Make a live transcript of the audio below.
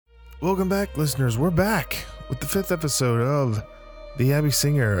Welcome back, listeners. We're back with the 5th episode of The Abby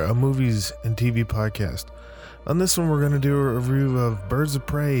Singer, a movies and TV podcast. On this one, we're going to do a review of Birds of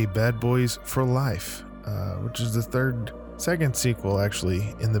Prey, Bad Boys for Life, which is the second sequel,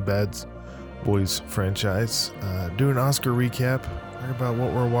 actually, in the Bad Boys franchise. Do an Oscar recap, talk about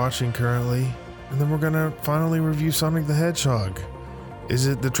what we're watching currently, and then we're going to finally review Sonic the Hedgehog. Is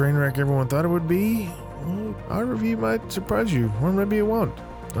it the train wreck everyone thought it would be? Well, our review might surprise you, or maybe it won't.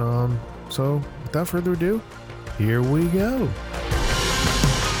 So without further ado, here we go.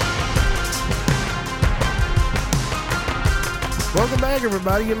 Welcome back,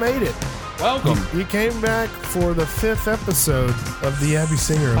 everybody. You made it. Welcome. You came back for the 5th episode of the Abby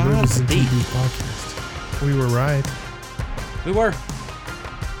Singer, a movies and TV podcast. We were right. We were.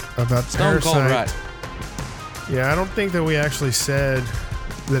 About Stone Parasite. Cold right. Yeah, I don't think that we actually said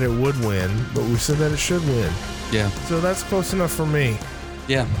that it would win, but we said that it should win. Yeah. So that's close enough for me.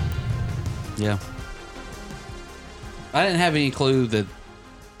 Yeah. Yeah. I didn't have any clue that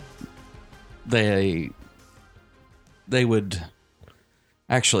they would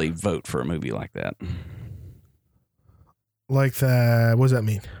actually vote for a movie like that. Like that, what does that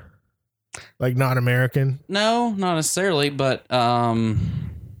mean? Like not American? No, not necessarily, but well,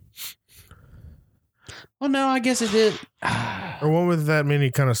 no, I guess it did. Or one with that many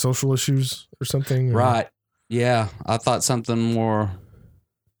kind of social issues or something? Right. Yeah. I thought something more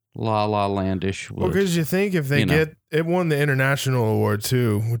La La Landish. Well, because you think if they get it won the international award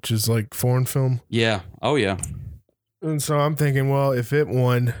too, which is like foreign film. Yeah. Oh yeah. And so I'm thinking, well, if it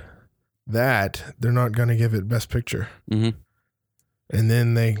won that, they're not going to give it Best Picture. Mm-hmm. And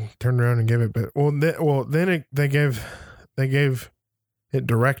then they turned around and gave it. They gave it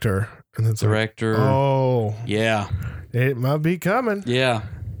director, and it's director. Like, oh, yeah, it might be coming. Yeah,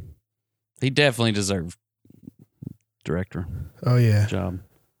 he definitely deserved director. Oh yeah, job.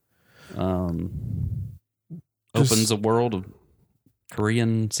 Opens a world of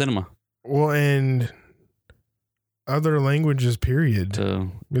Korean cinema. Well, and other languages, period. It's the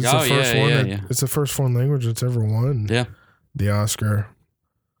first one. It's the first foreign language that's ever won. Yeah, the Oscar.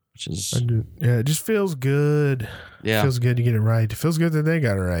 Which is it just feels good. Yeah, it feels good to get it right. It feels good that they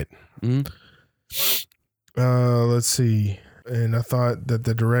got it right. Mm-hmm. Let's see. And I thought that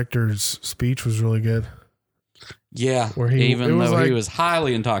the director's speech was really good. Yeah, even though he was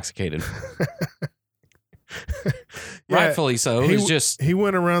highly intoxicated. Rightfully so. He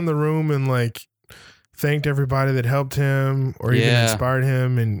went around the room and like thanked everybody that helped him or even inspired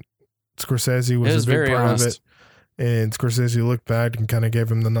him, and Scorsese was a big part of it. And Scorsese looked back and kind of gave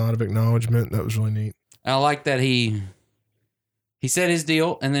him the nod of acknowledgement. That was really neat. I like that he said his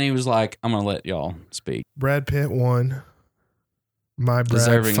deal, and then he was like, "I'm gonna let y'all speak." Brad Pitt won. My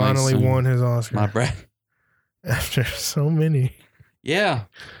Brad finally won his Oscar. My Brad. After so many. Yeah.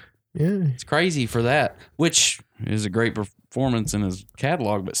 Yeah. It's crazy for that, which is a great performance in his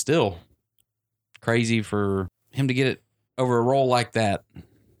catalog, but still crazy for him to get it over a role like that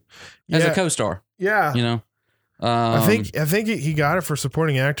as a co-star. Yeah. You know, I think he got it for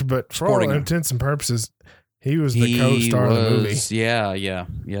supporting actor, but for all intents and purposes, he was the co-star of the movie.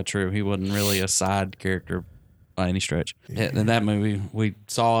 Yeah, true. He wasn't really a side character by any stretch. In that movie, we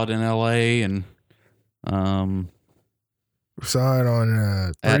saw it in LA, and we saw it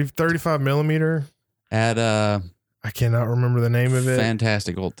on 35 millimeter at I cannot remember the name of it.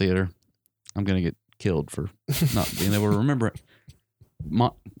 Fantastic old theater. I'm gonna get killed for not being able to remember it.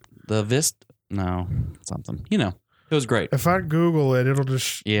 The Vist? No, something. You know, it was great. If I Google it, it'll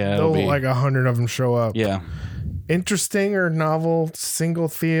just like 100 of them show up. Yeah. Interesting or novel single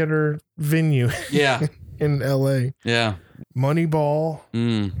theater venue. Yeah. In LA. Yeah. Moneyball.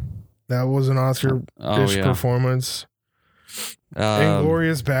 That was an Oscar-ish performance.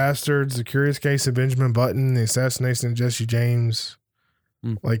 Inglourious Bastards, The Curious Case of Benjamin Button, The Assassination of Jesse James.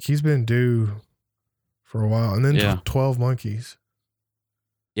 Like, he's been due for a while. And then 12 Monkeys.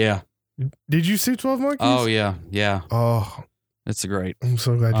 Yeah. Did you see 12 Monkeys? Oh, yeah. Yeah. Oh. It's great. I'm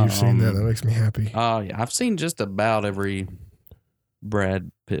so glad you've seen that. That makes me happy. Oh, yeah. I've seen just about every Brad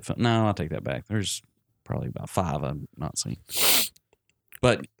Pitt film. No, I'll take that back. There's probably about 5 I've not seen.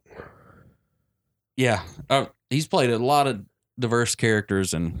 But, yeah. He's played a lot of diverse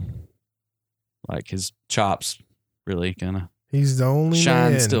characters, and like his chops really kind of he's the only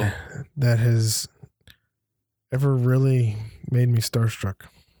man still that has ever really made me starstruck.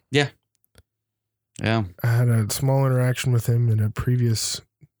 Yeah. I had a small interaction with him in a previous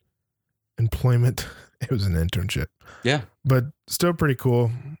employment. It was an internship. Yeah, but still pretty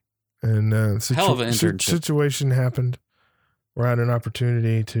cool. And hell of an internship. Situation happened where I had an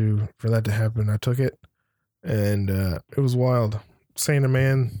opportunity for that to happen. I took it. And it was wild. Seeing a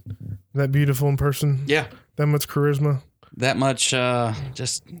man That beautiful in person. Yeah. That much charisma. That much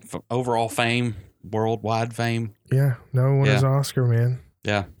just overall fame, worldwide fame. Yeah. No one is Oscar, man.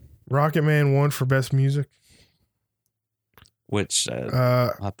 Yeah. Rocket Man won for best music. Which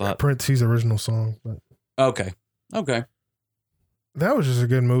I thought. Prince's original song. But Okay. that was just a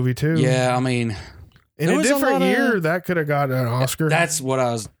good movie, too. Yeah, I mean. In a different year, that could have got an Oscar. That's what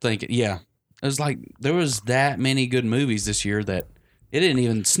I was thinking. Yeah. It was like there was that many good movies this year that it didn't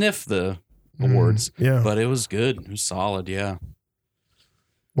even sniff the awards. Yeah. But it was good. It was solid, yeah.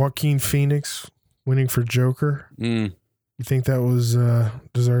 Joaquin Phoenix winning for Joker. You think that was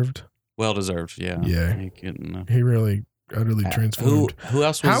deserved? Well deserved, yeah. Yeah. He really utterly transformed. Who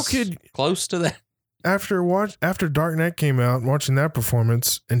else was close to that? After Dark Knight came out, watching that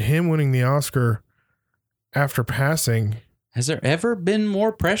performance and him winning the Oscar after passing. Has there ever been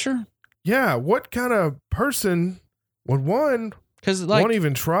more pressure? Yeah. What kind of person would won't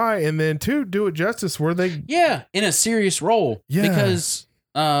even try, and then two, do it justice where they in a serious role. Yeah. Because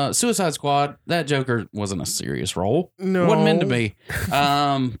Suicide Squad, that Joker wasn't a serious role. No. It wasn't meant to be.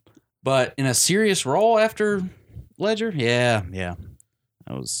 But in a serious role after Ledger, yeah.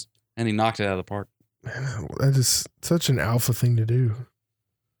 That was, and he knocked it out of the park. Man, that is such an alpha thing to do.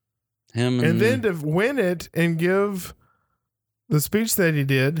 And then to win it and give the speech that he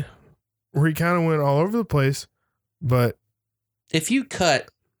did, where he kind of went all over the place, but if you cut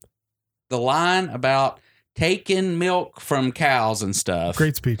the line about taking milk from cows and stuff,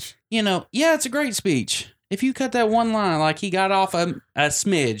 great speech. It's a great speech. If you cut that one line, like he got off a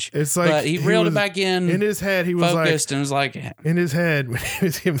smidge, it's like but he reeled it back in. In his head, he was focused and was like, in his head when he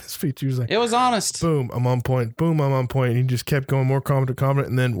was giving the speech, he was like, it was honest. Boom, I'm on point. Boom, I'm on point. And he just kept going more confident,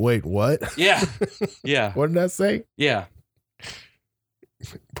 and then wait, what? Yeah, yeah. What did I say? Yeah,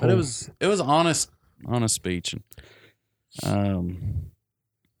 but it was honest speech. He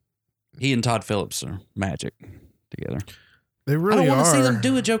and Todd Phillips are magic together. They really are. I don't want to see them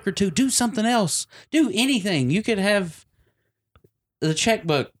do a Joker 2. Do something else. Do anything. You could have the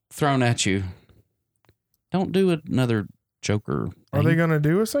checkbook thrown at you. Don't do another Joker thing. Are they going to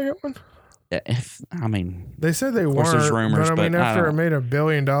do a second one? They said they weren't. There's rumors, but after it made $1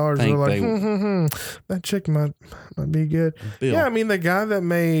 billion, they're like, that chick might be good. Bill. Yeah, the guy that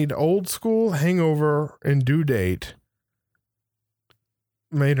made Old School, Hangover, and Due Date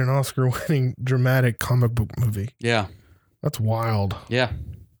made an Oscar-winning dramatic comic book movie. Yeah. That's wild. Yeah.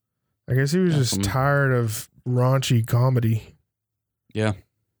 I guess he was just tired of raunchy comedy. Yeah.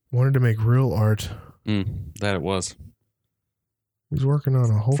 Wanted to make real art. That it was. He's working on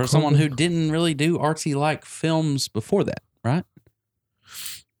a whole for someone who didn't really do artsy-like films before that, right?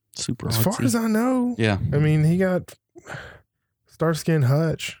 Super as artsy. Far as I know. Yeah. He got Starsky and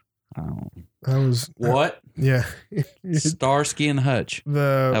Hutch. Oh. That was... What? Yeah. Starsky and Hutch.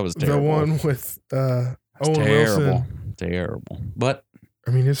 That was terrible. The one with Owen Wilson. Terrible. But...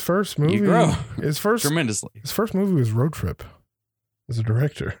 his first movie... You grow. Tremendously. His first movie was Road Trip as a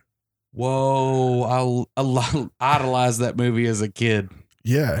director. Whoa, I idolized that movie as a kid.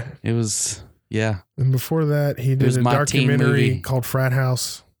 Yeah. It was, yeah. And before that, he did a documentary called Frat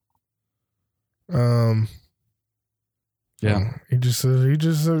House. Yeah. He just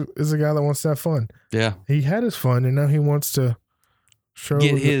is a guy that wants to have fun. Yeah. He had his fun, and now he wants to show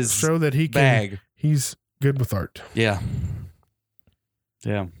that he can. He's good with art. Yeah.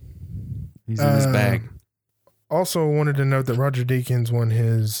 Yeah. He's in his bag. Also wanted to note that Roger Deakins won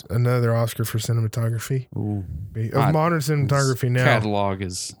another Oscar for cinematography. Ooh. Of modern cinematography now. Catalog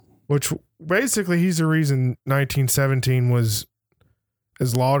is... Which basically he's the reason 1917 was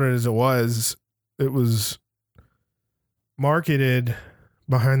as lauded as it was. It was marketed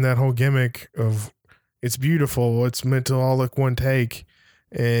behind that whole gimmick of it's beautiful, it's meant to all look one take.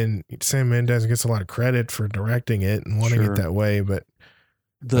 And Sam Mendes gets a lot of credit for directing it and wanting it that way, but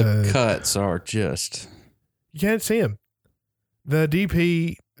the cuts are just... You can't see him. The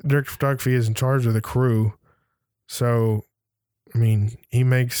DP, director of photography, is in charge of the crew. So, he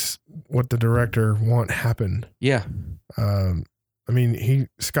makes what the director want happen. Yeah.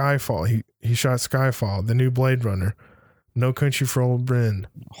 Skyfall. He shot Skyfall, the new Blade Runner, No Country for Old Men,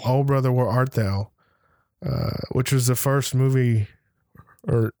 Oh Brother, Where Art Thou, which was the first movie,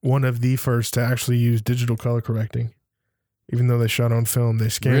 or one of the first, to actually use digital color correcting. Even though they shot on film, they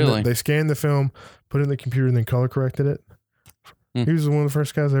scanned the film, put it in the computer, and then color corrected it. He was one of the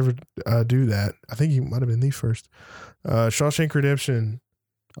first guys to ever do that. I think he might have been the first. Shawshank Redemption.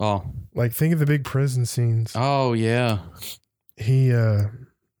 Oh. Think of the big prison scenes. Oh, yeah. He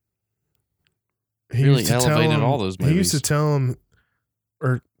really elevated all those movies. He used to tell him,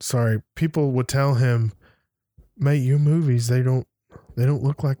 people would tell him, mate, your movies, they don't they don't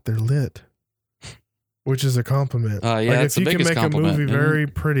look like they're lit, which is a compliment. Yeah, like it's if the you can biggest make a compliment, movie isn't it? very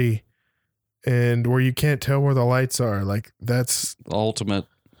pretty and where you can't tell where the lights are, like that's The ultimate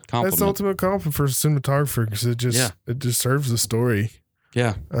compliment. that's the ultimate compliment for a cinematographer because it just serves the story.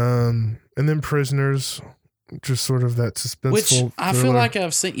 Yeah. And then Prisoners, just sort of that suspenseful. Which I feel like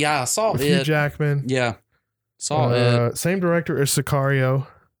I've seen. Yeah, I saw with it. Hugh Jackman. Yeah, saw it. Same director as Sicario.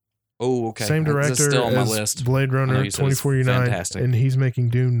 Oh, okay. Same director still on my as list. Blade Runner 2049, fantastic. and he's making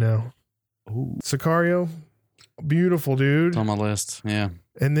Dune now. Ooh, Sicario, beautiful dude. it's on my list. Yeah,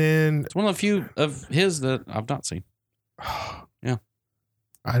 And then it's one of the few of his that I've not seen. Yeah,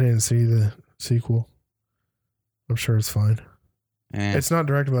 I didn't see the sequel. I'm sure it's fine. and It's not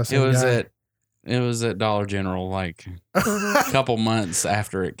directed by the same guy. It was at Dollar General like a couple months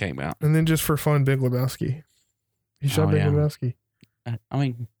after it came out. And then just for fun, Big Lebowski. He shot Big Lebowski. I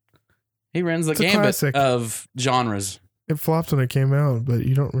mean, he runs the It's a gambit classic. of genres. It flopped when it came out, but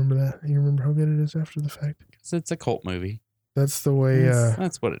you don't remember that. You remember how good it is after the fact. It's a cult movie. That's the way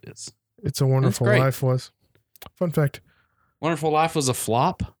That's what it is. It's a Wonderful great. Life was. Fun fact. Wonderful Life was a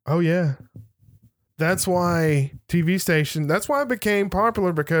flop. Oh, yeah. That's why that's why it became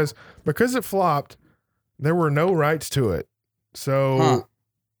popular because it flopped, there were no rights to it. So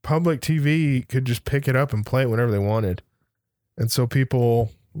public TV could just pick it up and play it whenever they wanted. And so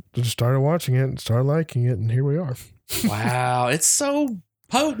people just started watching it and started liking it, and here we are. Wow, it's so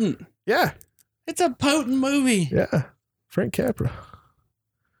potent. Yeah. It's a potent movie. Yeah. Frank Capra.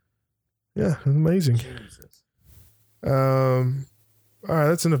 Yeah, amazing. All right,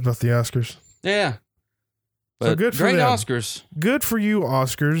 that's enough about the Oscars. Yeah. But So good for great them. Oscars. Good for you,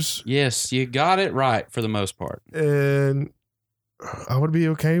 Oscars. Yes, you got it right for the most part. And I would be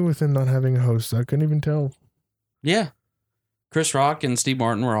okay with them not having a host. I couldn't even tell. Yeah. Chris Rock and Steve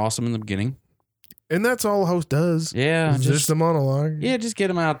Martin were awesome in the beginning. And that's all a host does. Yeah. It's just a monologue. Yeah, just get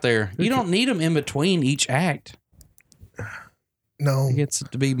them out there. You don't need them in between each act. No. It gets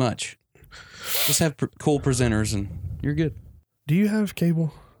to be much. Just have cool presenters and you're good. Do you have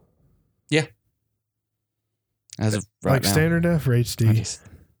cable? Yeah. As of right like now. standard F or HD?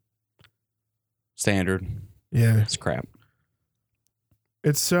 Standard. Yeah. It's crap.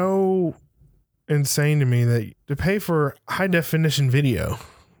 It's so insane to me that to pay for high definition video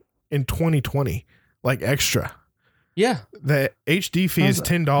in 2020, like extra. Yeah. The HD fee is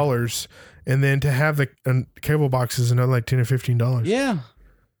 $10, and then to have the cable box is another like $10 or $15. Yeah.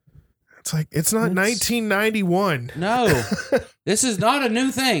 It's like it's not 1991. No. This is not a new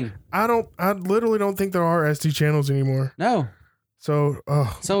thing. I literally don't think there are SD channels anymore. No. So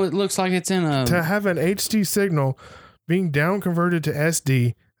it looks like it's in a to have an HD signal being down converted to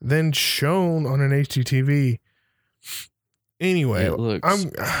SD, then shown on an HD TV. Anyway,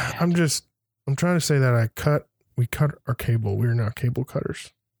 I'm trying to say that we cut our cable. We're now cable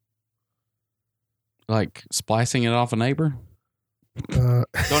cutters. like splicing it off a neighbor. Don't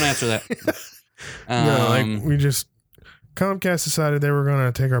answer that. No, like we just Comcast decided they were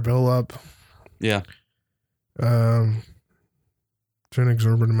going to take our bill up. Yeah. To an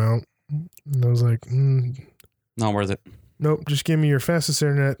exorbitant amount. And I was like, not worth it. Nope, just give me your fastest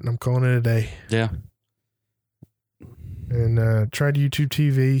internet and I'm calling it a day. Yeah. And tried YouTube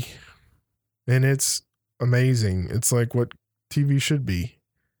TV, and it's amazing. It's like what TV should be.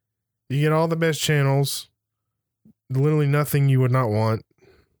 You get all the best channels, literally nothing you would not want.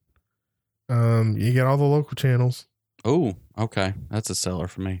 You get all the local channels. Oh, okay. That's a seller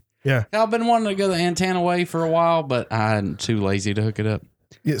for me. Yeah. I've been wanting to go the antenna way for a while, but I'm too lazy to hook it up.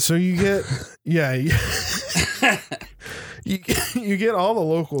 Yeah, so you get you get all the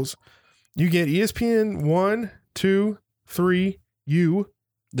locals. You get ESPN 1, 2, 3,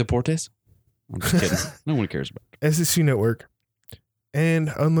 Deportes? I'm just kidding. No one cares about it. SEC Network,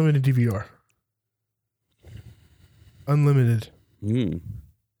 and unlimited DVR. Unlimited.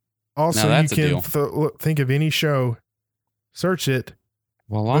 Also, Now you that's a can deal. think of any show, search it,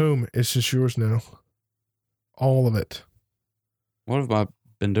 Voila. boom, it's just yours now. All of it. What have I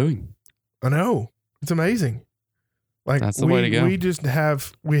been doing? I know. It's amazing. Like That's the way to go.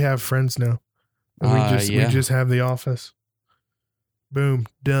 We have friends now. And we just have The Office. Boom,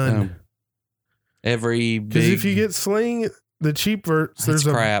 done. Every Because if you get Sling, the cheap version,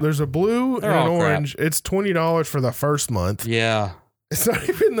 there's a blue and an orange. Crap. It's $20 for the first month. Yeah. It's not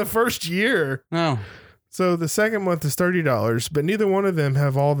even the first year. No. So the second month is $30, but neither one of them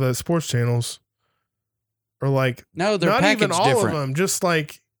have all the sports channels. Or like no, they're not packaged even all different. of them. Just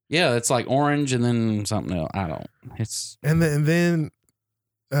like it's like orange and then something else. I don't. It's and then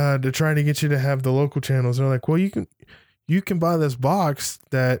to try to get you to have the local channels, they're like, well, you can buy this box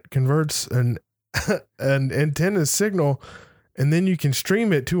that converts an antenna signal and then you can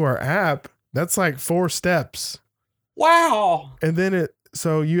stream it to our app. That's like 4 steps. Wow. And then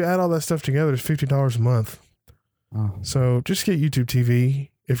so you add all that stuff together, it's $50 a month. Oh. So just get YouTube TV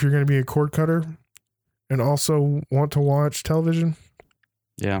if you're going to be a cord cutter and also want to watch television.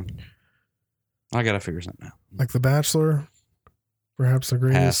 Yeah. I got to figure something out. Like The Bachelor, perhaps the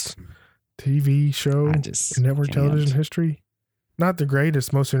greatest TV show in network television history. Not the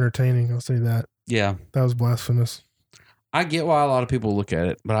greatest, most entertaining, I'll say that. Yeah. That was blasphemous. I get why a lot of people look at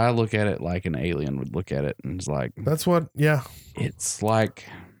it, but I look at it like an alien would look at it, and it's like... That's what, yeah. It's like...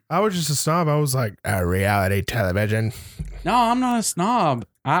 I was just a snob. I was like, reality television. No, I'm not a snob.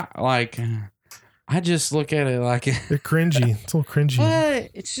 I just look at it like... They're cringy. It's a little cringy.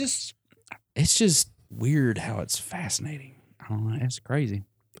 But it's just weird how it's fascinating. I don't know. It's crazy.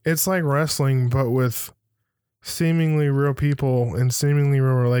 It's like wrestling, but with seemingly real people and seemingly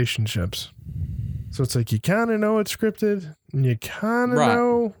real relationships. So it's like you kind of know it's scripted and you kind of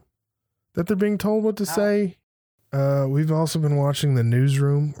know that they're being told what to say. We've also been watching The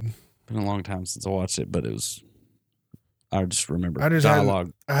Newsroom. Been a long time since I watched it, but I just remember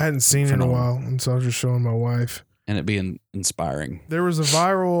dialogue. I hadn't seen it in a while, and so I was just showing my wife. And it being inspiring. There was a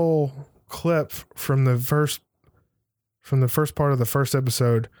viral clip from the first part of the first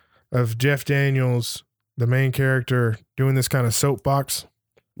episode of Jeff Daniels, the main character, doing this kind of soapbox.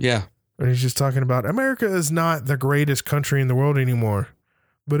 Yeah. And he's just talking about America is not the greatest country in the world anymore,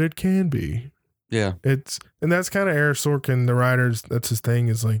 but it can be. Yeah. And that's kind of Eric Sorkin, the writers. That's his thing,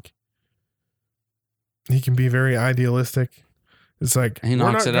 is like, he can be very idealistic. It's like, he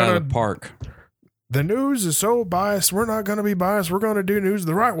knocks it out of the park. The news is so biased. We're not going to be biased. We're going to do news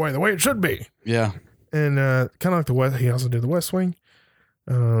the right way, the way it should be. Yeah. And kind of like he also did The West Wing.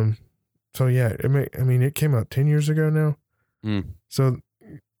 So yeah, it came out 10 years ago now. Mm. So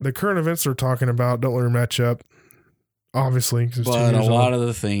the current events they're talking about don't really match up, obviously. But a lot of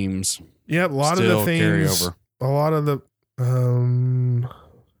the themes. Yeah, a lot of the themes. Carry over. A lot of the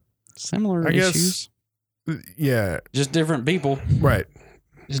similar issues. Yeah. Just different people. Right.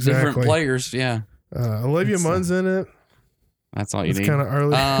 Just different players. Yeah. Olivia Munn's in it. That's all you need. It's kind of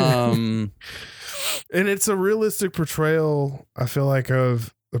early. And it's a realistic portrayal, I feel like,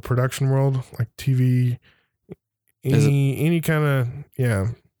 of the production world, like TV, any kind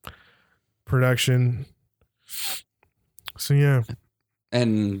of, production. So, yeah.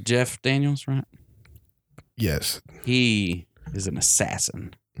 And Jeff Daniels, right? Yes. He is an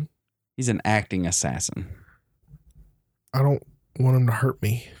assassin. He's an acting assassin. I don't want him to hurt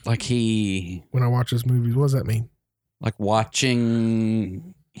me. Like when I watch his movies, what does that mean? Like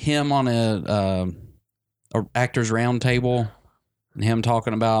watching him on a actors round table and him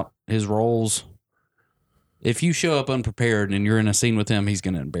talking about his roles. If you show up unprepared and you're in a scene with him, he's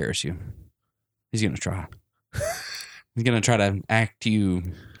going to embarrass you. He's going to try. He's going to try to act you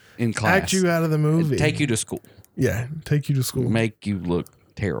in class. Act you out of the movie. Take you to school. Yeah, take you to school. Make you look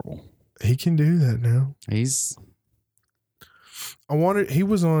terrible. He can do that now. He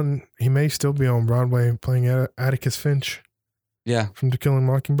may still be on Broadway playing Atticus Finch. Yeah. From To Kill a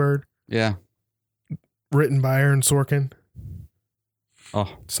Mockingbird. Yeah. Written by Aaron Sorkin.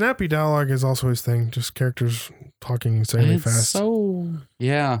 Oh. Snappy dialogue is also his thing. Just characters talking insanely fast. So,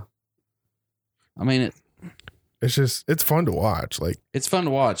 yeah. I mean, it's fun to watch. Like, it's fun to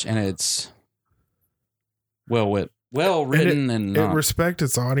watch, and it's well written, and it respects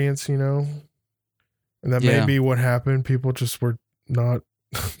its audience, And that may be what happened. People just were not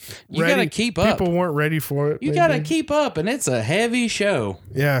you gotta keep up. People weren't ready for it. You gotta keep up, and it's a heavy show.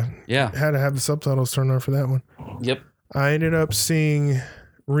 Yeah. Had to have the subtitles turned on for that one. Yep. I ended up seeing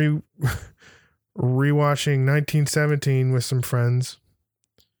rewatching 1917 with some friends,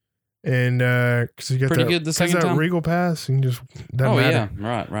 and because you got pretty good the second time. Regal Pass, you can just doesn't matter.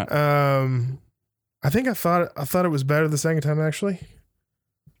 Yeah, right. I think I thought it was better the second time actually,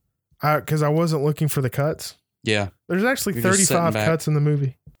 because I wasn't looking for the cuts. Yeah, there's actually 35 cuts in the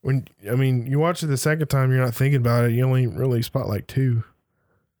movie. You watch it the second time, you're not thinking about it. You only really spot like 2.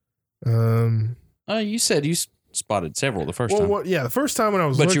 You said you spotted several the first time. Well, yeah, the first time when I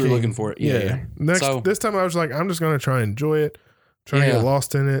was looking. But you were looking for it. Yeah. This time I was like, I'm just going to try and enjoy it. Try to get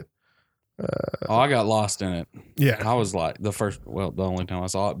lost in it. I got lost in it. Yeah. I was like the only time I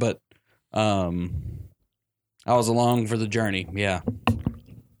saw it, but I was along for the journey. Yeah.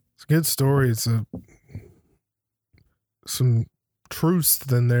 It's a good story. It's some truths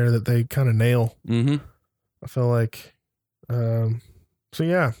in there that they kind of nail. Mm-hmm. I feel like, so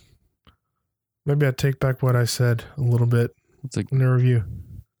yeah, maybe I take back what I said a little bit in the review.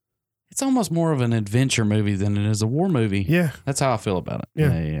 It's almost more of an adventure movie than it is a war movie. Yeah. That's how I feel about it.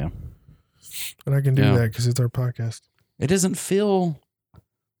 Yeah. Yeah. And I can do that because it's our podcast. It doesn't feel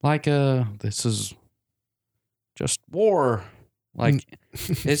like this is just war. Like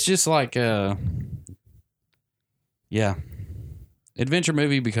it's just like adventure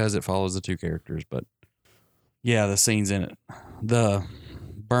movie because it follows the two characters. But yeah, the scenes in it, the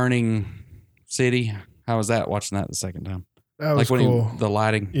burning city. How was that? Watching that the second time, That was cool. The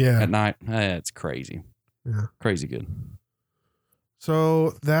lighting at night. It's crazy. Yeah, crazy good.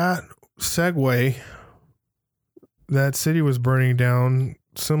 So that segue, that city was burning down,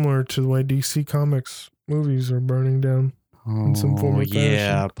 similar to the way DC Comics movies are burning down in some form or fashion.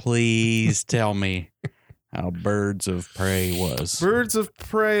 Yeah, please tell me how Birds of Prey was. Birds of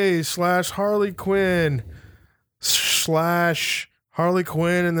Prey / Harley Quinn / Harley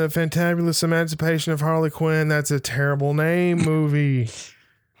Quinn and the Fantabulous Emancipation of Harley Quinn. That's a terrible name movie.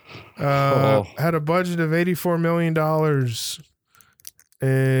 Had a budget of $84 million.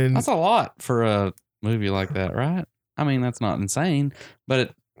 And that's a lot for a movie like that, right? I mean, that's not insane,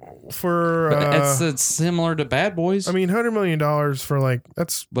 but it's similar to Bad Boys. I mean, $100 million for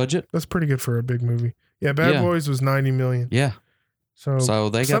that's budget. That's pretty good for a big movie. Yeah, Bad Boys was $90 million. Yeah. So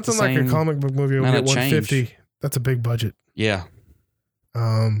they got something like a comic book movie will get $150 million. That's a big budget. Yeah.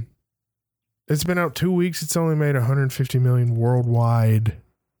 It's been out 2 weeks. It's only made $150 million worldwide.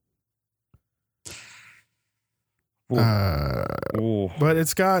 But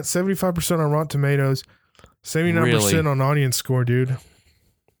it's got 75% on Rotten Tomatoes, 79% on audience score, dude.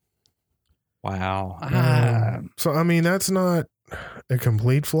 Wow. So I mean, that's not a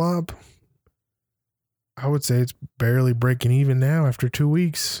complete flop. I would say it's barely breaking even now after 2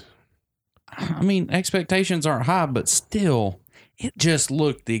 weeks. I mean, expectations aren't high, but still, it just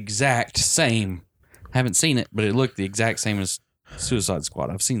looked the exact same. Haven't seen it, but it looked the exact same as Suicide Squad.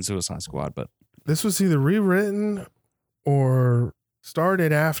 I've seen Suicide Squad, but this was either rewritten or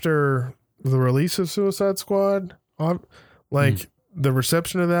started after the release of Suicide Squad. The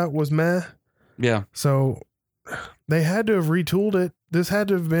reception of that was meh. Yeah. So they had to have retooled it. This had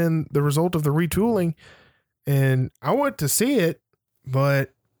to have been the result of the retooling. And I went to see it,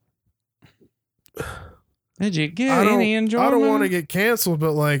 but did you get any enjoyment? I don't want to get canceled,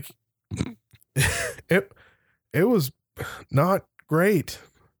 but it was not great.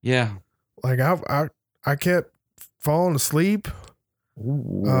 Yeah. I kept falling asleep.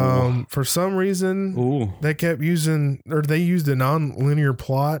 Ooh. For some reason, they used a non-linear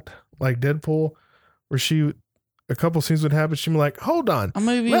plot like Deadpool, where a couple scenes would happen. She'd be like, hold on,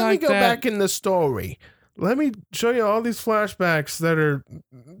 let me go back in the story. Let me show you all these flashbacks that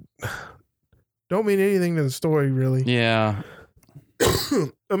don't mean anything to the story, really. Yeah.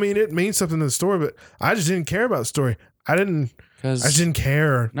 I mean, it means something to the story, but I just didn't care about the story. I just didn't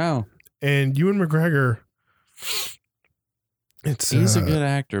care. No. And Ewan McGregor, he's a good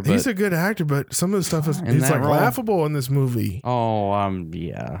actor. He's a good actor, but some of the stuff is laughable in this movie. Oh,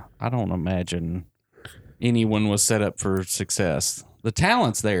 yeah. I don't imagine anyone was set up for success. The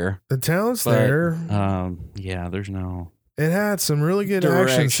talent's there. Yeah, there's no. It had some really good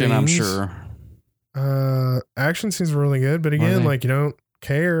action scenes. I'm sure. Action scenes were really good, but again, you don't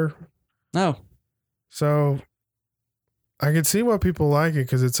care. No. So I could see why people like it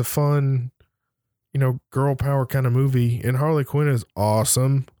because it's a fun, girl power kind of movie. And Harley Quinn is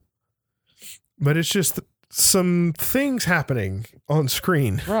awesome, but it's just some things happening on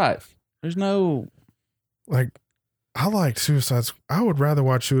screen. Right. There's no I liked Suicide Squad. I would rather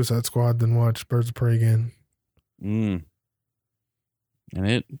watch Suicide Squad than watch Birds of Prey again. And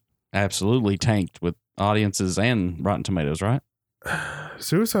it absolutely tanked with audiences and Rotten Tomatoes, right?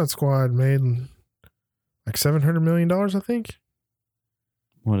 Suicide Squad made $700 million, I think.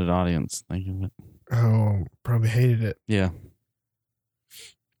 What did audience think of it? Oh, probably hated it. Yeah.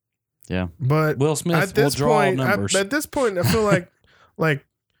 Yeah. But Will Smith will draw numbers. At this point, I feel like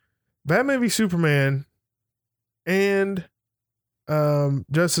Batman v Superman and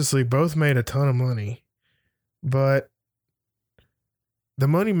Justice League both made a ton of money, but the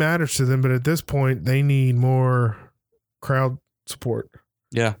money matters to them. But at this point, they need more crowd support.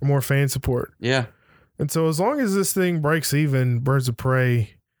 Yeah. More fan support. Yeah. And so as long as this thing breaks even, Birds of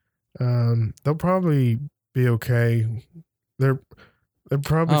Prey, they'll probably be okay. They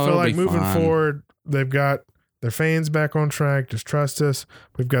probably feel like moving forward, they've got their fans back on track. Just trust us.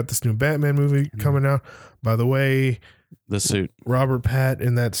 We've got this new Batman movie coming out. By the way, the suit. Robert Pat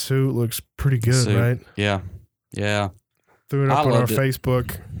in that suit looks pretty good, right? Yeah. Yeah. Threw it up on our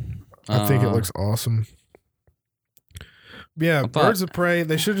Facebook. I think it looks awesome. Yeah, Birds of Prey.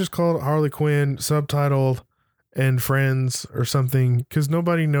 They should just call it Harley Quinn, subtitled, and Friends or something, because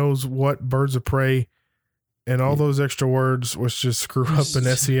nobody knows what Birds of Prey and all those extra words was just screw up in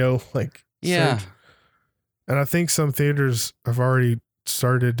SEO. Yeah. Search. And I think some theaters have already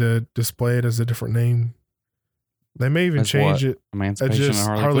started to display it as a different name. They may even change it as Emancipation just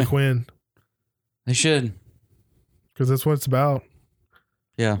of Harley Quinn. They should. Because that's what it's about.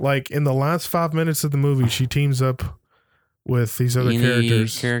 Yeah. Like in the last 5 minutes of the movie, she teams up with these other Any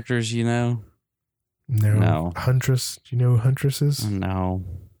characters you know? No. Huntress. Do you know who Huntress is? No.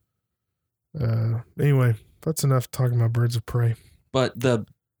 Anyway, that's enough talking about Birds of Prey. But the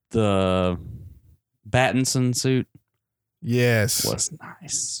Battinson suit, yes, was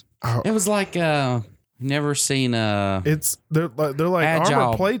nice. It was like never seen a. They're like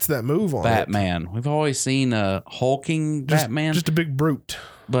armor plates that move on Batman. We've always seen a hulking Batman, just a big brute.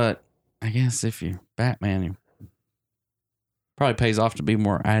 But I guess if you're Batman, you probably pays off to be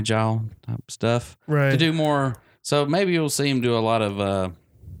more agile type stuff, right? To do more. So maybe you'll see him do a lot of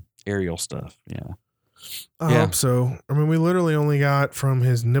aerial stuff. Yeah. I hope so. I mean, we literally only got from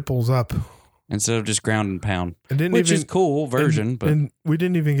his nipples up. Instead of just ground and pound. Which is cool version. But we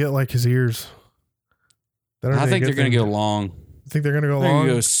didn't even get like his ears. I think they're going to go long. I think they're going to go long? They're going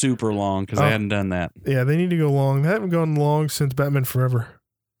to go super long because they hadn't done that. Yeah, they need to go long. They haven't gone long since Batman Forever.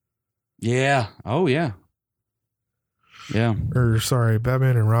 Yeah. Oh, yeah. Yeah. Or, sorry,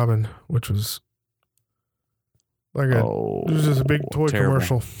 Batman and Robin, which was like it was just a big toy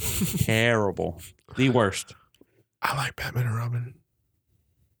commercial. Terrible. The worst. I like Batman and Robin.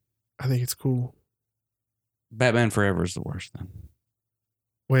 I think it's cool. Batman Forever is the worst then.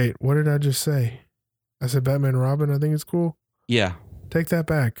 Wait, what did I just say? I said Batman and Robin. I think it's cool. Yeah. Take that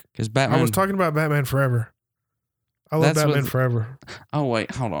back. Because Batman. I was talking about Batman Forever. I love Batman Forever. Oh,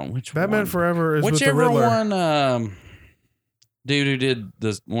 wait. Hold on. Which Batman one? Forever is whichever with the Riddler. One dude who did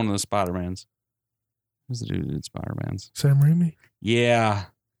one of the Spider-Mans. Who's the dude who did Spider-Mans? Sam Raimi? Yeah.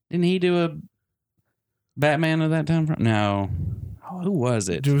 Didn't he do a Batman of that time? No. Oh, who was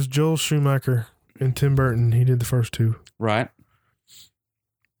it? It was Joel Schumacher and Tim Burton. He did the first two. Right.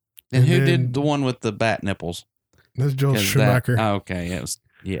 And who did the one with the bat nipples? That's Joel Schumacher. Okay. It was,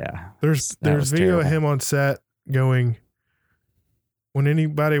 yeah. There's video of him on set going, when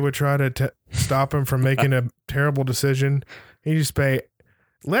anybody would try to stop him from making a terrible decision, he just say,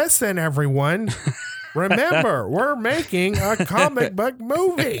 "Listen, everyone. Remember, we're making a comic book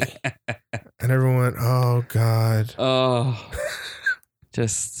movie." And everyone went, "Oh, God." Oh,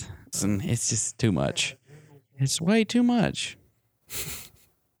 it's just too much. It's way too much.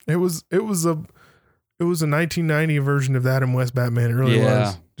 It was a 1990 version of that in West Batman. It really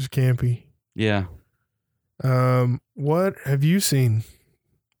was. Just campy. Yeah. What have you seen?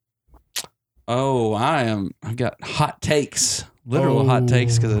 Oh, I've got hot takes. Literal hot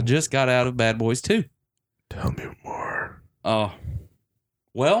takes because I just got out of Bad Boys 2. Tell me more. Oh.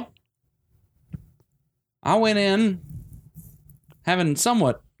 Well, I went in having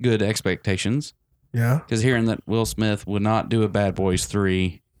somewhat good expectations. Yeah. Because hearing that Will Smith would not do a Bad Boys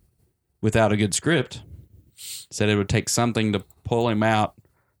 3 without a good script, said it would take something to pull him out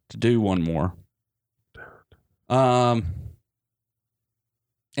to do one more.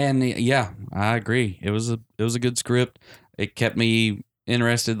 And yeah, I agree. It was a good script. It kept me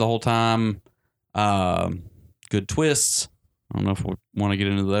interested the whole time. Good twists. I don't know if we want to get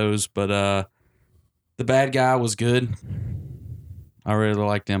into those, but the bad guy was good. I really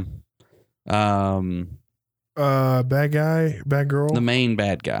liked him. Bad guy, bad girl. The main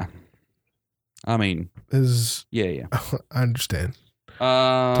bad guy. I mean, yeah. I understand.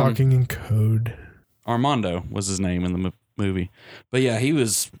 Talking in code. Armando was his name in the movie, but yeah,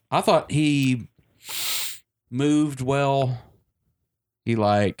 I thought he moved well. He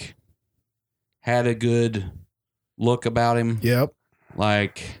had a good look about him. Yep.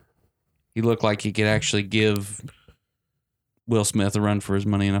 He looked like he could actually give Will Smith a run for his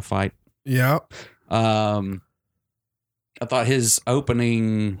money in a fight. Yep. I thought his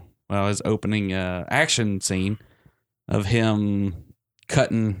opening action scene of him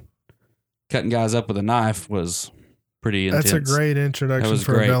cutting guys up with a knife was pretty intense. That's a great introduction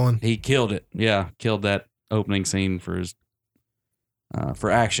for a villain. He killed it. Yeah, killed that opening scene for his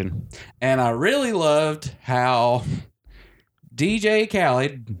for action. And I really loved how DJ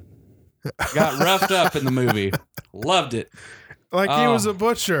Khaled got roughed up in the movie. Loved it. Like he was a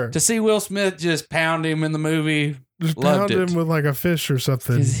butcher. To see Will Smith just pound him in the movie. Just pound him with like a fish or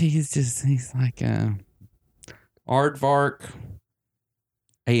something. He's like a aardvark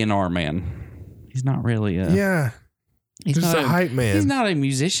A&R man. He's not really he's just a hype man. He's not a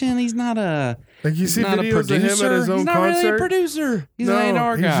musician. He's not a like you see videos of him at his own he's not concert. Really a producer. He's an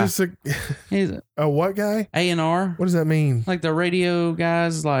A&R guy. He's just he's a what guy? A&R. What does that mean? Like the radio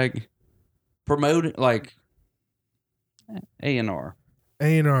guys, like promote like A&R.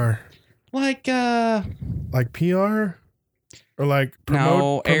 A&R. Like PR? Or like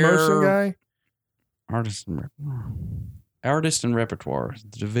no, promotion guy? Artist and repertoire,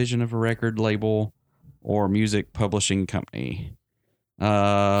 the division of a record label or music publishing company.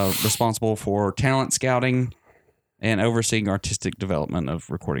 Responsible for talent scouting and overseeing artistic development of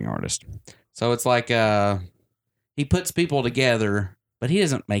recording artists. So it's like he puts people together, but he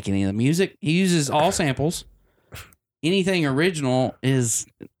doesn't make any of the music. He uses all samples. Anything original is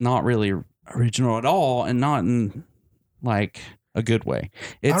not really original at all, and not in like a good way.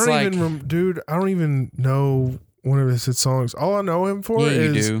 It's I don't even know one of his songs. All I know him for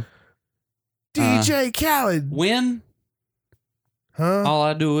is DJ Khaled. Win. Huh? All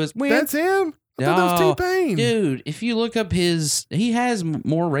I do is win. That's him? I thought that was T-Pain. Dude, if you look up he has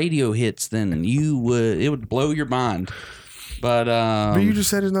more radio hits than you would. It would blow your mind. But you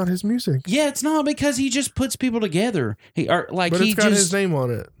just said it's not his music. Yeah, it's not, because he just puts people together. But it's got his name on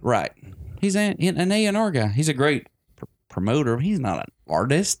it. Right. He's an A&R guy. He's a great promoter. He's not an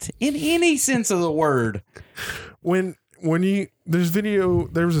artist in any sense of the word. When there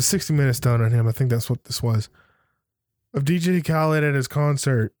was a 60 Minutes done on him. I think that's what this was. Of DJ Khaled at his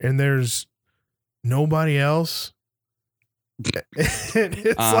concert, and there's nobody else. And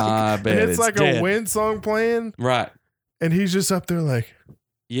it's like dead. a Win song playing. Right. And he's just up there like,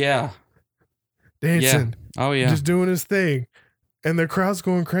 yeah, dancing. Yeah. Oh yeah. Just doing his thing. And the crowd's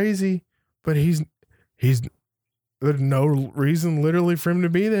going crazy, but he's there's no reason literally for him to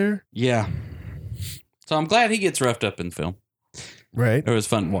be there. Yeah. So I'm glad he gets roughed up in film. Right. It was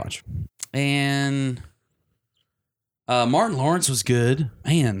fun to watch. And Martin Lawrence was good.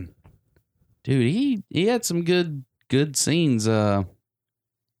 Man, dude, he had some good scenes. He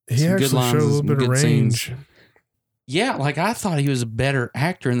actually showed a little bit of range. Scenes. Yeah, like I thought he was a better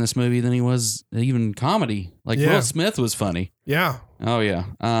actor in this movie than he was even comedy. Like Will Smith was funny. Yeah. Oh yeah.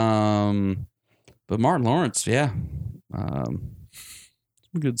 But Martin Lawrence, yeah. Some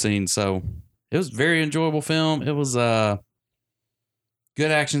good scenes. So it was a very enjoyable film. It was good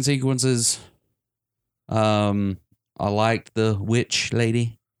action sequences. I liked the witch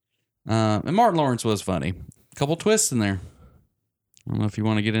lady. And Martin Lawrence was funny. A couple twists in there. I don't know if you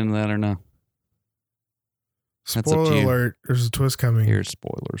want to get into that or not. Spoiler alert, there's a twist coming. Here's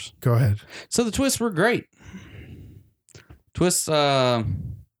spoilers. Go ahead. So the twists were great. Twists, there's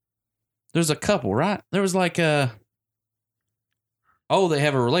a couple, right? There was like they have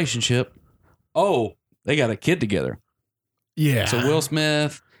a relationship. Oh, they got a kid together. Yeah. So Will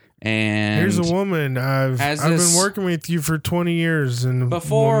Smith and... Here's a woman. I've been working with you for 20 years, and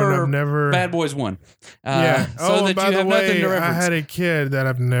before I've never... Bad Boys 1. Yeah. So that by you the have nothing way, to reference. I had a kid that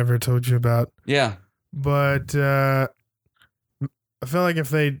I've never told you about. Yeah. But I feel like if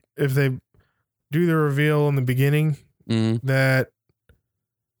they do the reveal in the beginning that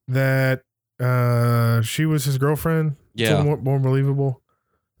she was his girlfriend, it's a little more believable.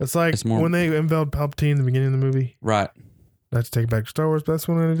 It's like when they unveiled Palpatine in the beginning of the movie. Right. Not to take it back to Star Wars, but that's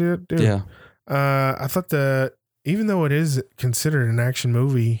when I did. Dude. Yeah. I thought that even though it is considered an action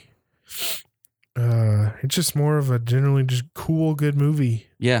movie, it's just more of a generally just cool, good movie.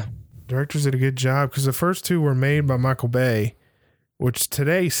 Yeah. Directors did a good job because the first two were made by Michael Bay, which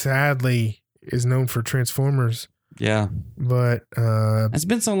today sadly is known for Transformers. Yeah. But it's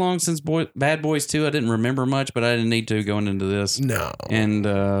been so long since Bad Boys 2, I didn't remember much, but I didn't need to going into this. No. And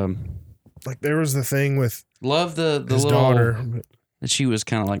like there was the thing with love the his little daughter. That she was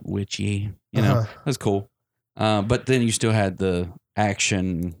kind of like witchy, you know. That's cool. But then you still had the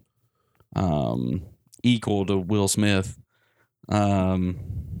action equal to Will Smith.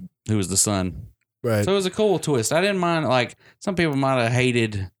 Who was the son. Right. So it was a cool twist. I didn't mind, like, some people might have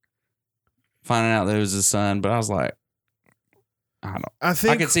hated finding out that it was his son, but I was like, I don't know. I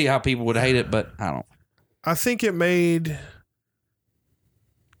could see how people would hate it, but I don't. I think it made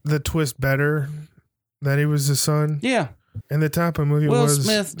the twist better that he was his son. Yeah. And the type of movie Will was. Will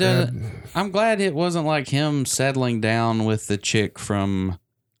Smith did it. I'm glad it wasn't like him settling down with the chick from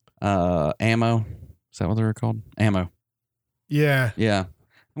Ammo. Is that what they were called? Ammo. Yeah. Yeah.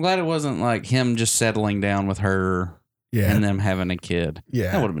 I'm glad it wasn't like him just settling down with her and them having a kid.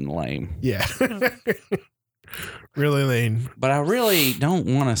 Yeah. That would have been lame. Yeah. Really lame. But I really don't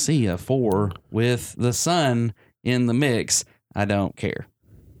want to see a 4 with the son in the mix. I don't care.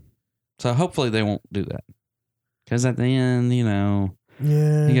 So hopefully they won't do that. Because at the end, you know,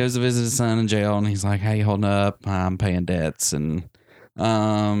 he goes to visit his son in jail and he's like, how you holding up? I'm paying debts. And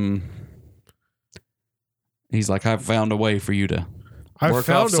he's like, I've found a way for you to. I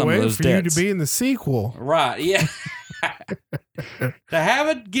found a way for you to be in the sequel. Right, yeah. to have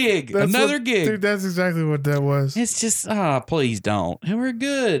a gig, another gig. Dude, that's exactly what that was. It's just, please don't. And we're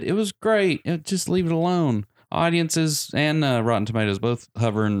good. It was great. Just leave it alone. Audiences and Rotten Tomatoes both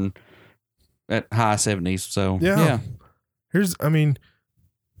hovering at high 70s. So, yeah. Here's, $90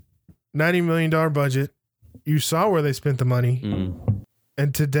 million budget. You saw where they spent the money.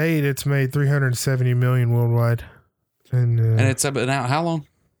 And to date, it's made $370 million worldwide. And it's about now, how long?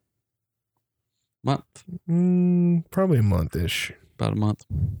 Month? Probably a month-ish. About a month.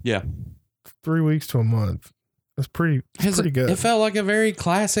 Yeah. 3 weeks to a month. That's pretty good. It felt like a very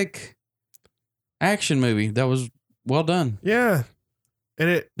classic action movie that was well done. Yeah. And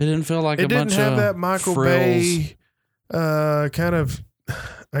it didn't feel like a bunch of It didn't have that Michael Bay kind of,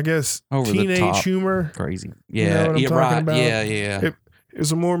 I guess, over teenage the top humor. Crazy. Yeah. Yeah. You know what I'm talking about? Yeah. It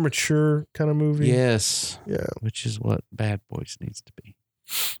was a more mature kind of movie. Yes. Yeah. Which is what Bad Boys needs to be.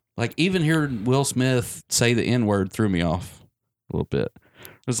 Like, even hearing Will Smith say the N-word threw me off a little bit.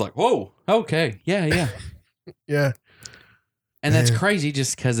 It was like, whoa, okay, yeah. Yeah. And that's crazy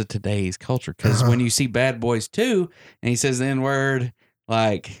just because of today's culture. Because when you see Bad Boys 2 and he says the N-word,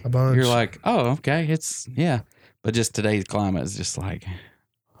 like, you're like, oh, okay, yeah. But just today's climate is just like,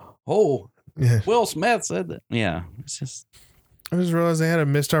 oh, yeah. Will Smith said that. Yeah, it's just. I just realized they had a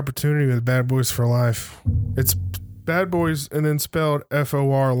missed opportunity with Bad Boys for Life. It's Bad Boys and then spelled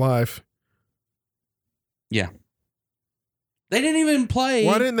FOR Life. Yeah. They didn't even play.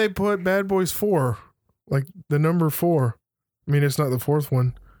 Why didn't they put Bad Boys 4? Like the number 4. It's not the fourth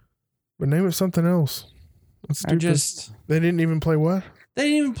one. But name it something else. That's stupid. They didn't even play what? They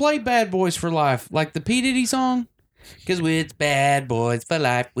didn't even play Bad Boys for Life. Like the P. Diddy song. Because it's Bad Boys for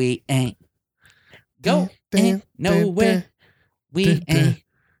Life. We ain't going nowhere. We ain't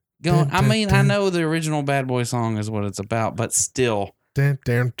going. I know the original Bad Boy song is what it's about, but still, they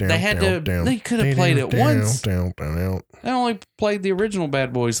could have played it once. They only played the original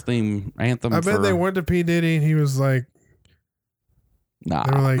Bad Boys theme anthem. I bet they went to P. Diddy and he was like, nah.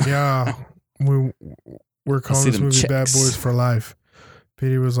 They were like, yeah, we're calling this movie Bad Boys for Life. P.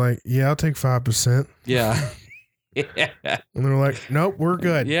 Diddy was like, yeah, I'll take 5%. Yeah. Yeah. And they were like, nope, we're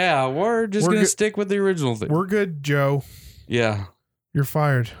good. Yeah, we're just going to stick with the original thing. We're good, Joe. Yeah. You're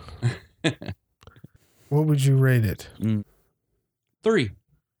fired. What would you rate it? 3.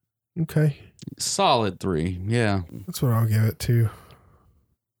 Okay. Solid 3. Yeah. That's what I'll give it too.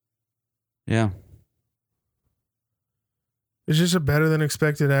 Yeah. It's just a better than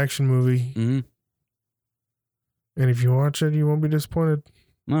expected action movie. Mm-hmm. And if you watch it, you won't be disappointed.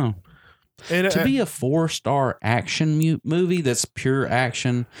 No. And to be a 4-star action movie that's pure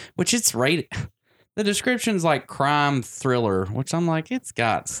action, which it's rated. The description's like crime thriller, which I'm like, it's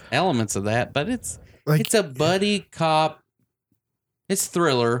got elements of that, but it's a buddy cop. It's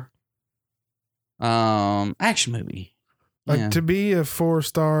thriller, action movie. To be a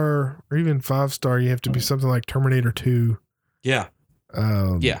 4-star or even 5-star, you have to be something like Terminator 2. Yeah.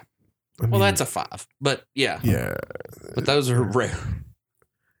 Yeah. That's a 5, but yeah. Yeah. But those are rare.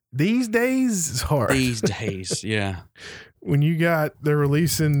 These days, it's hard. These days, yeah. When they're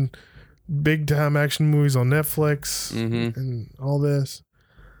releasing big time action movies on Netflix and all this.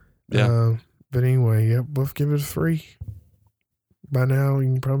 Yeah. But anyway, both give it a 3. By now,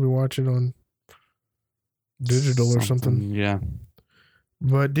 you can probably watch it on digital or something. Yeah.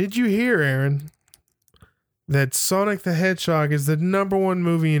 But did you hear, Aaron, that Sonic the Hedgehog is the number 1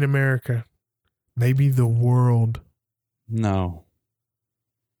 movie in America? Maybe the world. No.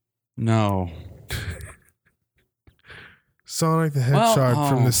 Sonic the Hedgehog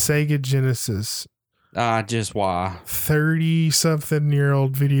from the Sega Genesis. Just why?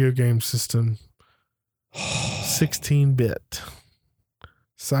 30-something-year-old video game system. 16-bit.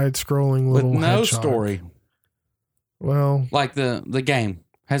 Side-scrolling little with no hedgehog. Story. Well, like the game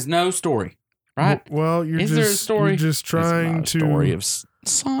has no story, right? Well, there a story? You're just trying to story of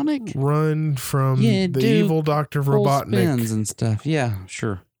Sonic run from the evil Dr. Robotnik spins and stuff. Yeah,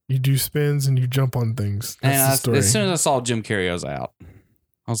 sure. You do spins and you jump on things. That's the story. As soon as I saw Jim Carrey, I was out.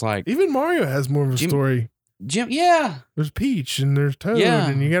 I was like, even Mario has more of a story. Yeah. There's Peach and there's Toad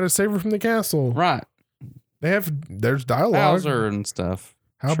and you got to save her from the castle. Right. There's dialogue. Bowser and stuff.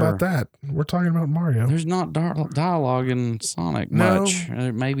 How about that? We're talking about Mario. There's not dialogue in Sonic much.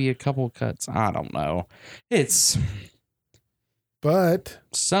 There may be a couple cuts. I don't know. But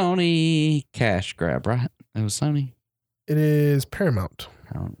Sony cash grab, right? It was Sony. It is Paramount.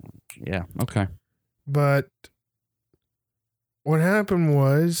 Yeah. Okay. But what happened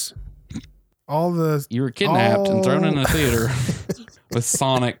was you were kidnapped and thrown in a theater with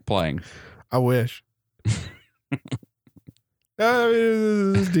Sonic playing. I wish.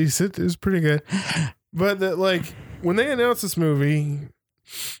 It was decent. It was pretty good. But when they announced this movie,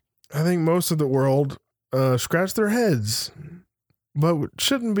 I think most of the world scratched their heads, but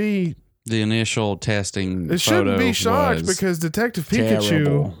shouldn't be. The initial testing. It shouldn't be shocked because Detective Pikachu.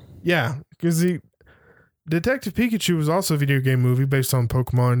 Terrible. Yeah, because the Detective Pikachu was also a video game movie based on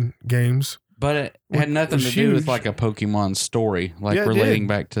Pokemon games. But it had nothing to do with like a Pokemon story, like relating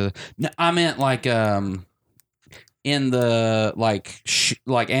back to. No, I meant like in the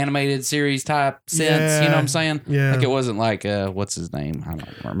like animated series type sense. You know what I'm saying? Yeah. Like it wasn't like what's his name? I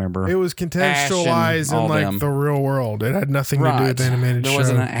don't remember. It was contextualized in like the real world. It had nothing to do with the animated show. There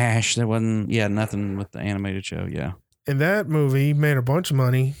wasn't an Ash. There wasn't nothing with the animated show. Yeah. And that movie made a bunch of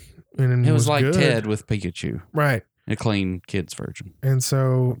money. And it was like good. Ted with Pikachu. Right. A clean kids version. And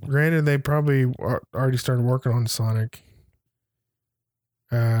so, granted, they probably already started working on Sonic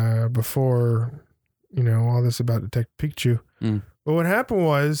before, all this about Detective Pikachu. But what happened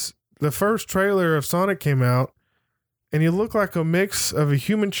was the first trailer of Sonic came out, and he looked like a mix of a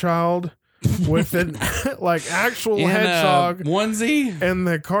human child with an like actual hedgehog onesie and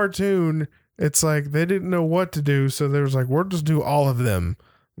the cartoon. It's like they didn't know what to do, so they was like, "We'll just do all of them.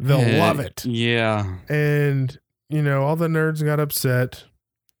 They'll love it." Yeah, and all the nerds got upset,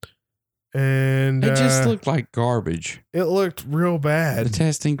 and it just looked like garbage. It looked real bad. The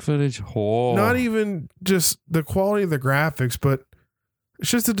testing footage, not even just the quality of the graphics, but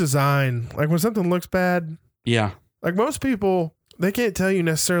it's just the design. Like when something looks bad, like most people, they can't tell you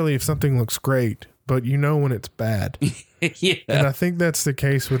necessarily if something looks great, but when it's bad. Yeah, and I think that's the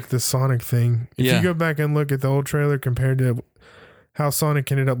case with the Sonic thing. If you go back and look at the old trailer compared to how Sonic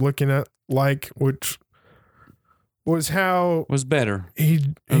ended up looking at, which was better.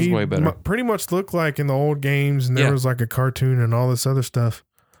 He was way better. Pretty much looked like in the old games, and there was like a cartoon and all this other stuff.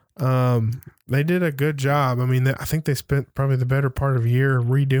 They did a good job. I mean, I think they spent probably the better part of a year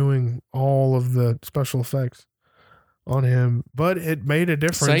redoing all of the special effects on him, but it made a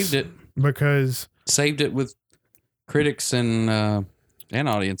difference. Saved it because saved it with critics and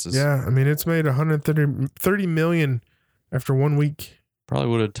audiences. Yeah, I mean, it's made 130 million after 1 week. Probably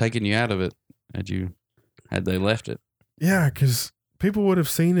would have taken you out of it had they left it. Yeah, because people would have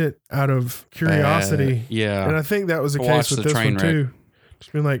seen it out of curiosity. Yeah. And I think that was the case with this one too.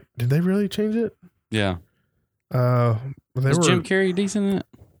 Just being like, did they really change it? Yeah. Was Jim Carrey decent in it?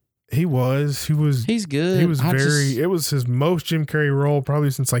 He was. He's good. He was it was his most Jim Carrey role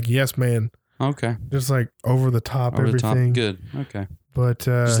probably since like Yes Man. Okay. Just like over the top everything. Good. Okay. But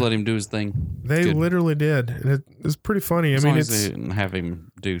just let him do his thing. They literally did. And it's pretty funny. As long as they didn't have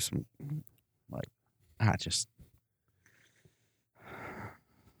him do some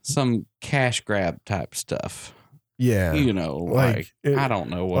some cash grab type stuff. Yeah. I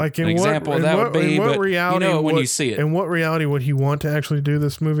don't know what an example that would be, but reality, when you see it. In what reality would he want to actually do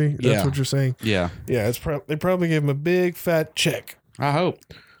this movie? That's what you're saying? Yeah. Yeah, they probably gave him a big fat check. I hope.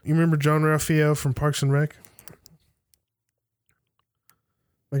 You remember John Ralphio from Parks and Rec?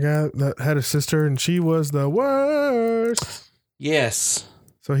 The guy that had a sister and she was the worst. Yes.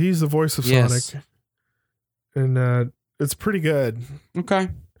 So he's the voice of Sonic. And it's pretty good. Okay.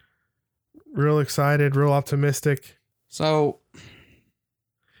 Real excited, real optimistic. So,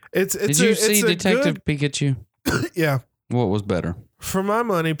 did you see Detective Pikachu? Yeah. What was better? For my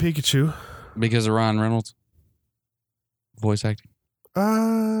money, Pikachu. Because of Ryan Reynolds? Voice acting?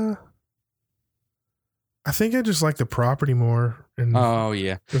 I think I just like the property more. And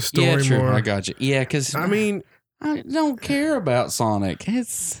the story more. I got you. Yeah, because I mean, I don't care about Sonic.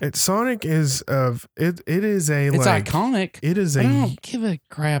 Sonic is it is iconic. It is I don't give a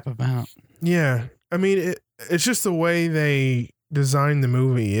crap about. Yeah, I mean it's just the way they designed the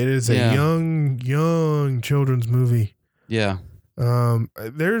movie. It is a young children's movie. Yeah.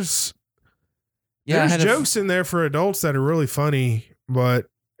 There's jokes in there for adults that are really funny, but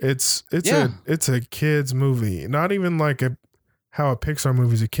it's a kids movie. Not even like how a Pixar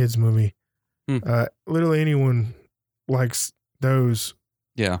movie is a kids movie. Literally anyone likes those.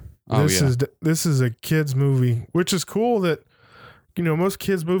 Yeah. This is a kids movie, which is cool that most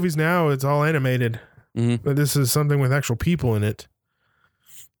kids movies now it's all animated. Mm-hmm. But this is something with actual people in it.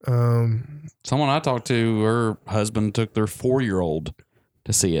 Someone I talked to, her husband took their 4-year-old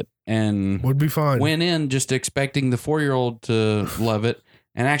to see it and would be fine. Went in just expecting the 4-year-old to love it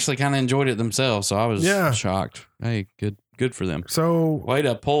and actually kind of enjoyed it themselves. So I was shocked. Hey, good for them. So way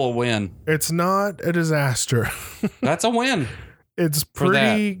to pull a win. It's not a disaster. That's a win. It's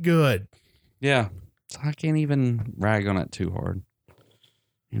pretty good. Yeah. So I can't even rag on it too hard.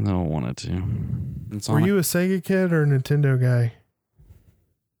 Even though I wanted to. Were you a Sega kid or a Nintendo guy?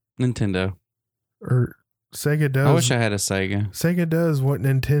 Nintendo. Or Sega does. I wish I had a Sega. Sega does what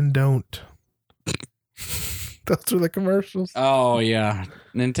Nintendo don't. Those were the commercials. Oh yeah,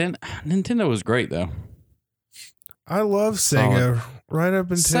 Nintendo was great though. I love Sega. Solid. Right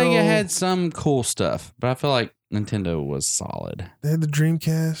up until Sega had some cool stuff, but I feel like Nintendo was solid. They had the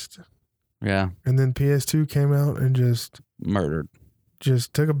Dreamcast. Yeah. And then PS2 came out and just murdered.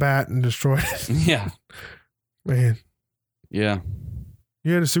 Just took a bat and destroyed it. Yeah. Man. Yeah.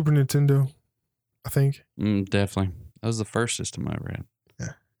 You had a Super Nintendo, I think. Definitely. That was the first system I ever had.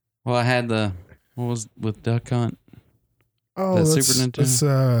 Yeah. Well, I had what was with Duck Hunt? Oh, that that's, Super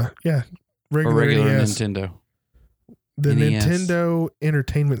Nintendo? Yeah. Regular NES. Nintendo. The NES. Nintendo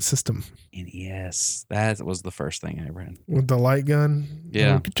Entertainment System. NES. That was the first thing I ever had. With the light gun.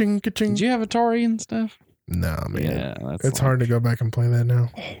 Yeah. Ka-ching, ka-ching. Did you have Atari and stuff? No, man. Yeah, it's hard to go back and play that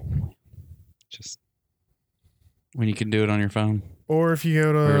now. Just when you can do it on your phone. Or if you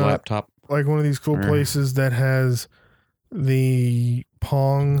go to or your laptop. Like one of these cool places that has the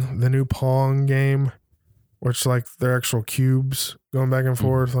new Pong game, which like they're actual cubes going back and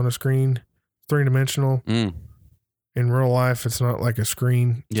forth on a screen, 3-dimensional. In real life, it's not like a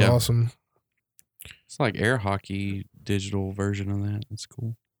screen. It's awesome. It's like air hockey digital version of that. That's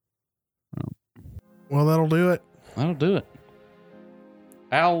cool. Well, that'll do it. That'll do it.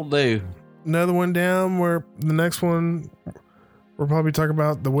 That'll do. Another one down. Where the next one, we'll probably talk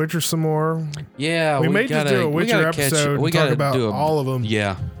about The Witcher some more. Yeah, we may just do a Witcher episode and talk about all of them.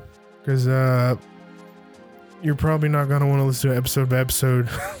 Yeah, because you're probably not going to want to listen to episode by episode,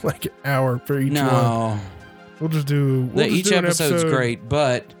 like an hour for each one. We'll just do. Each episode's great,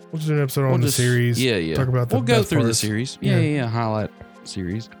 but we'll just do an episode on the series. Yeah. Talk about the We'll go best through parts. the series. Yeah. Highlight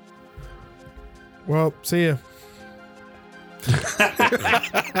series. Well, see ya.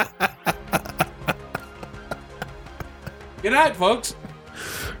 Good night, folks.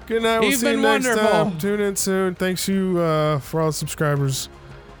 Good night. We'll You've see you been next wonderful. time. Tune in soon. Thanks you for all the subscribers.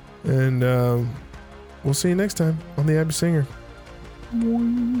 And we'll see you next time on The Abby Singer.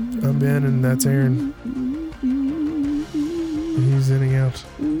 I'm Ben, and that's Aaron. He's inning out.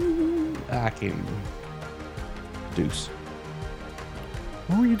 I can deuce.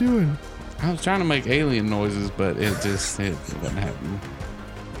 What were you doing? I was trying to make alien noises, but it wasn't happening.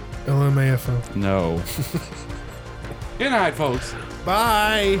 LMAFL. No. Good night, folks.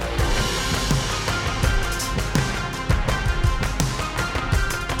 Bye.